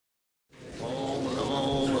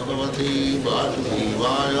Bhagavate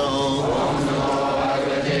Vasudevaya.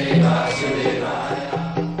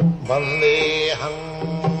 Vandeham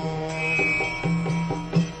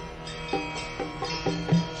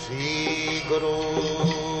Sri Guru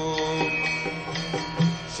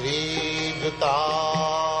Sri Juta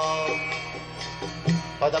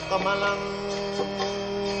Padakamalam.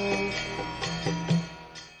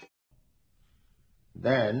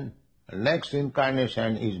 Then, next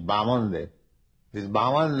incarnation is Vamandev. This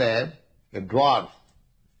Vamandev, a dwarf,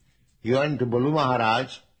 he went to Balu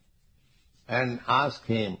Maharaj and asked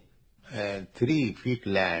him 3 feet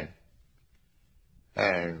land.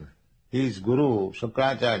 And his guru,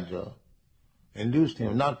 Shukracharya, induced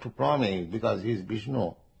him not to promise because he is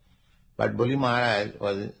Vishnu. But Balu Maharaj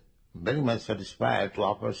was very much satisfied to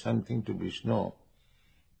offer something to Vishnu.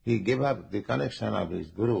 He gave up the connection of his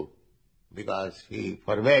guru because he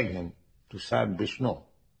forbade him to serve Vishnu.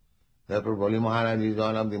 Therefore, Balu Maharaj is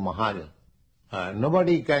one of the Maharajas.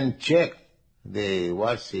 Nobody can check the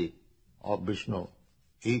worship of Vishnu.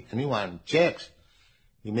 If anyone checks,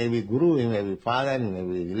 he may be guru, he may be father, he may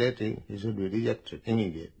be relative, he should be rejected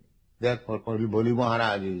immediately. Therefore, Balu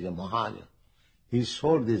Maharaj is a Maharaja. He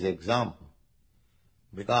showed this example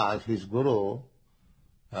because his guru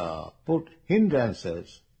put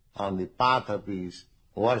hindrances on the path of his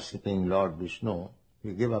worshipping Lord Vishnu.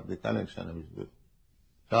 He gave up the connection of his guru.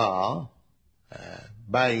 So,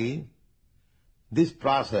 by this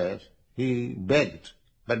process, he begged.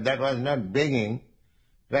 But that was not begging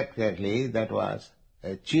practically, that was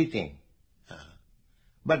cheating.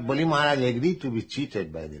 But Balu Maharaj agreed to be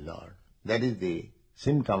cheated by the Lord. That is the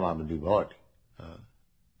symptom of a devotee.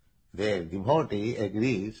 The devotee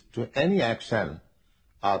agrees to any action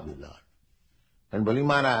of the Lord. And Balu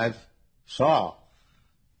Maharaj saw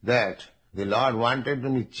that the Lord wanted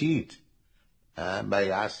to cheat by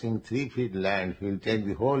asking 3 feet land, he will take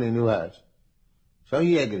the whole universe. So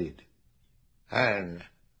he agreed. And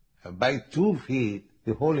by 2 feet,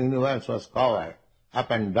 the whole universe was covered, up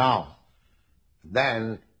and down.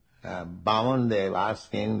 Then Vamandev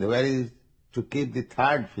asked him, where is to keep the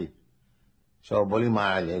 3rd feet? So Balu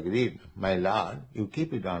Maharaj agreed, my Lord, you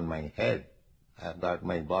keep it on my head. I have got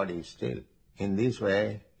my body still. In this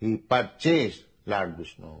way, he purchased Lord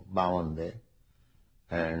Vishnu, Vamandev,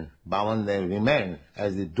 and Vamandev remained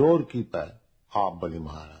as the doorkeeper of Balu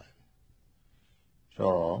Maharaj.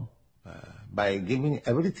 So, by giving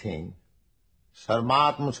everything,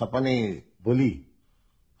 Sarmatma Sapane Bali,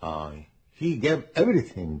 he gave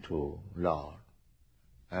everything to Lord.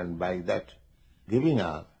 And by that giving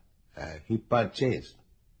up, he purchased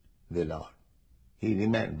the Lord. He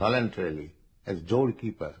remained voluntarily as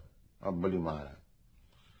doorkeeper of Balu Maharaj.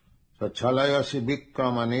 So, Chalayasi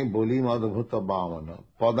Vikramane Boli Madhubhuta Bhavana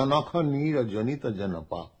Padanakha Nira Janita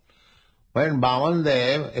Janapa. When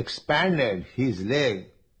Vamandev expanded his leg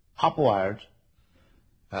upwards,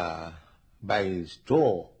 by his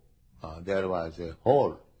toe, there was a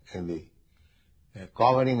hole in the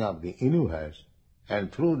covering of the universe,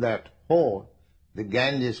 and through that hole, the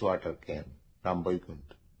Ganges water came from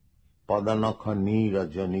Vaikuntha. Padanakha Nira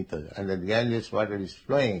Janita. And the Ganges water is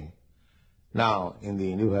flowing now in the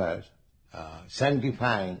universe,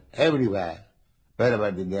 sanctifying everywhere,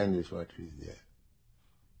 wherever the Ganges water is there.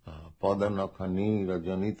 Padanakha Nira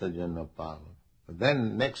Janita Janapa.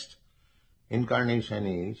 Then next incarnation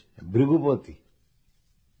is Bhrigupati,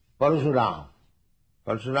 Parasuram.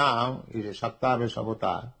 Parasuram is a Shaktavesh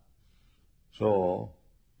avatar. So,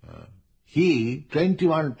 he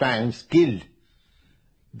 21 times killed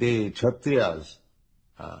the Kshatriyas.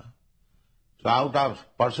 So out of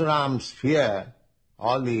Parasuram's fear,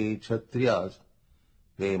 all the Kshatriyas,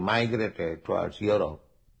 they migrated towards Europe.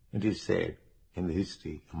 It is said in the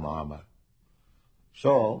history of Mahabharata.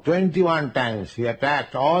 So, 21 times he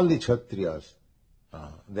attacked all the Kshatriyas.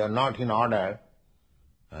 They are not in order,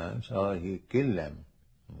 so he killed them.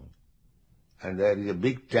 And there is a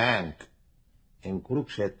big tank in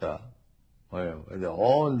Kurukshetra where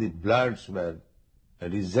all the bloods were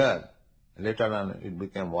reserved. Later on it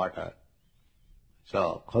became water.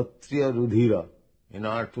 So, Kshatriya Rudhira, in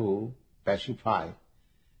order to pacify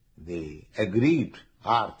the aggrieved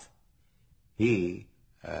earth, he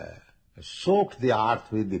soaked the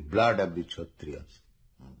earth with the blood of the Kshatriyas.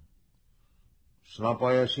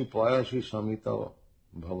 Snapayasi payasi samita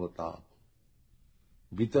bhavata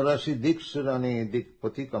vitarasi dikshirane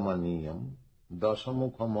dikpatikamaniyam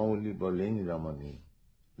dasamukha mauli baling ramani.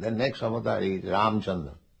 The next avatar is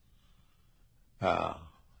Ramchandra.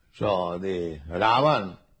 So the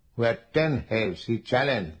Ravan, who had 10 heads, he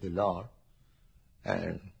challenged the Lord,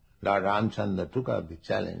 and Lord Ramchandra took up the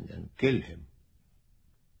challenge and killed him.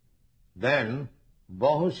 Then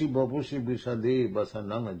Bahusi bapusi visade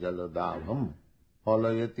vasanang jaladabham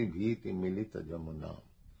palayati bhiti milita jamuna.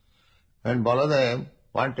 When Baladev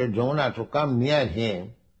wanted Jamuna to come near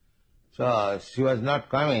him, so she was not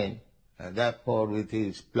coming, and therefore with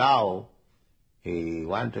his plough he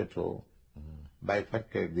wanted to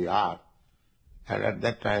bifurcate the earth. And at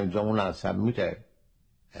that time Jamuna submitted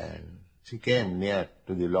and she came near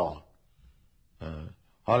to the Lord.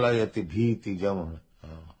 Halayati bhiti Jamuna.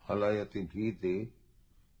 Halayati bhiti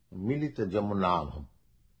milita jamunabham.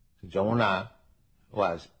 Jamuna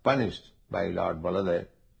was punished by Lord Baladev.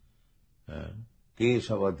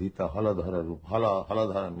 Kesavadhita haladhara rupa.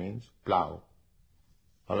 Haladhara means plough.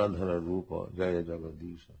 Haladhara rupa jaya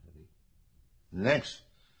jagadisha. Next,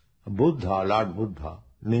 Buddha, Lord Buddha,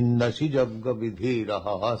 nindasi jagga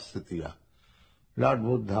vidhiraha sthitiya. Lord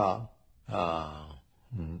Buddha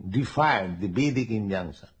defied the Vedic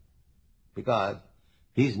injunction because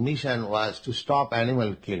his mission was to stop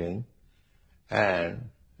animal killing, and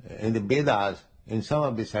in the Vedas, in some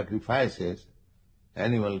of the sacrifices,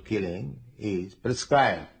 animal killing is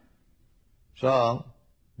prescribed. So,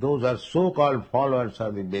 those are so-called followers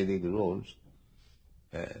of the Vedic rules.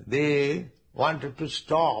 They wanted to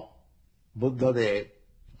stop Buddha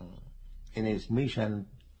in his mission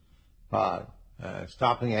for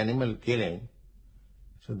stopping animal killing.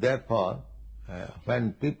 So therefore,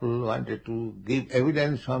 when people wanted to give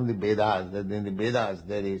evidence from the Vedas, that in the Vedas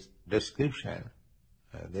there is description,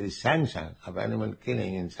 there is sanction of animal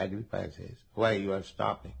killing in sacrifices, why you are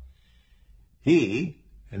stopping? He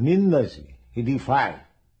nindasi, he defied.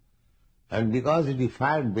 And because he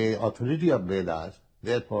defied the authority of Vedas,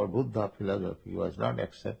 therefore Buddha philosophy was not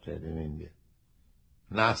accepted in India.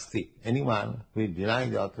 Nastik, anyone who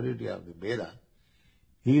denies the authority of the Vedas,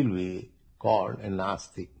 he will be called a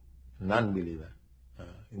Nastik, non-believer.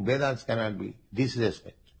 Vedas cannot be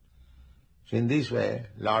disrespected. So in this way,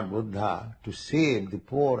 Lord Buddha, to save the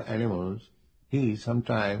poor animals, he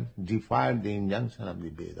sometimes defied the injunction of the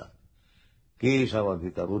Vedas.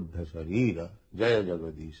 Kesavadhita ruddha sarira jaya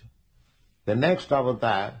jagadisha. The next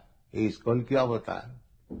avatar is Kalki avatar.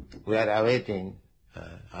 We are awaiting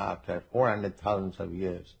after 400,000 of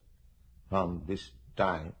years from this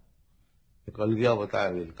time. The Kalki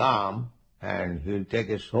avatar will come and he will take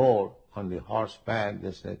a sword on the horseback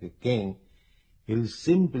just like a king. He will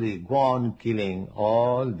simply go on killing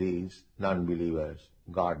all these non-believers,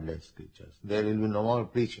 godless creatures. There will be no more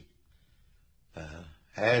preaching.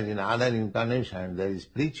 As in other incarnations there is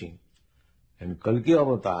preaching. In Kalki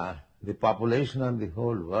avatar, the population of the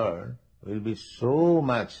whole world will be so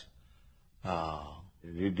much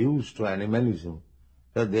reduced to animalism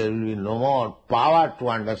that there will be no more power to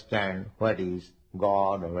understand what is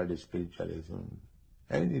God or what is spiritualism.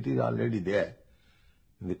 And it is already there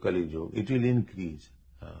in the Kali Yuga. It will increase.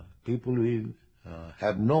 People will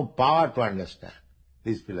have no power to understand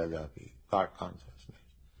this philosophy, God consciousness.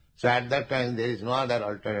 So at that time there is no other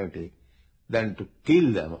alternative than to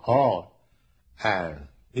kill them all and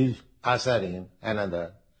is usher in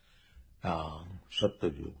another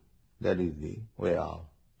Satyayuga. That is the way of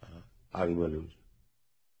our evolution.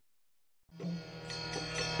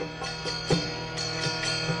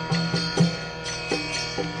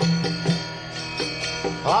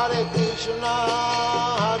 Hare Krishna,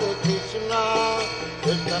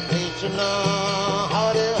 Krishna Krishna,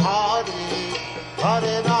 Hare Hare,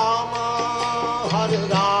 Hare Rama.